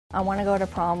I want to go to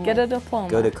prom. Get a diploma.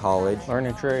 Go to college. Learn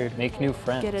a trade. Make new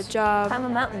friends. Get a job. Climb a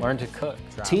mountain. Learn to cook.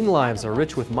 Teen lives are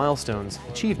rich with milestones,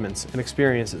 achievements, and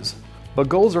experiences. But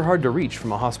goals are hard to reach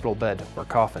from a hospital bed or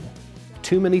coffin.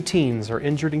 Too many teens are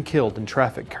injured and killed in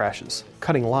traffic crashes,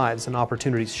 cutting lives and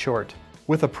opportunities short.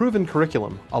 With a proven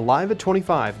curriculum, Alive at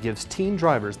 25 gives teen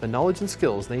drivers the knowledge and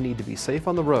skills they need to be safe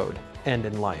on the road and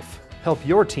in life. Help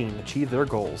your teen achieve their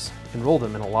goals. Enroll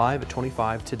them in Alive at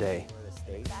 25 today.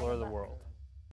 Explore the world.